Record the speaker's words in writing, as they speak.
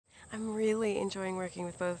enjoying working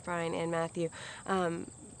with both Brian and Matthew.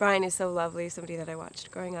 Brian is so lovely, somebody that I watched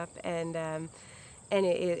growing up, and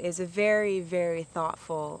it is a very, very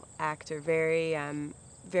thoughtful actor,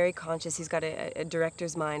 very conscious. He's got a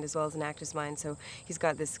director's mind as well as an actor's mind, so he's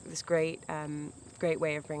got this great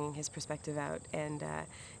way of bringing his perspective out and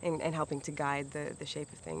helping to guide the shape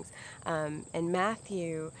of things. And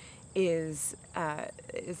Matthew is a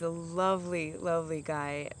lovely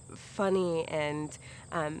guy, funny, and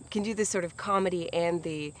can do this sort of comedy and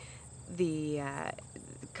the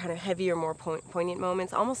kind of heavier, more poignant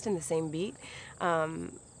moments, almost in the same beat,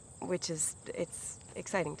 which is, it's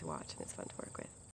exciting to watch and it's fun to work with.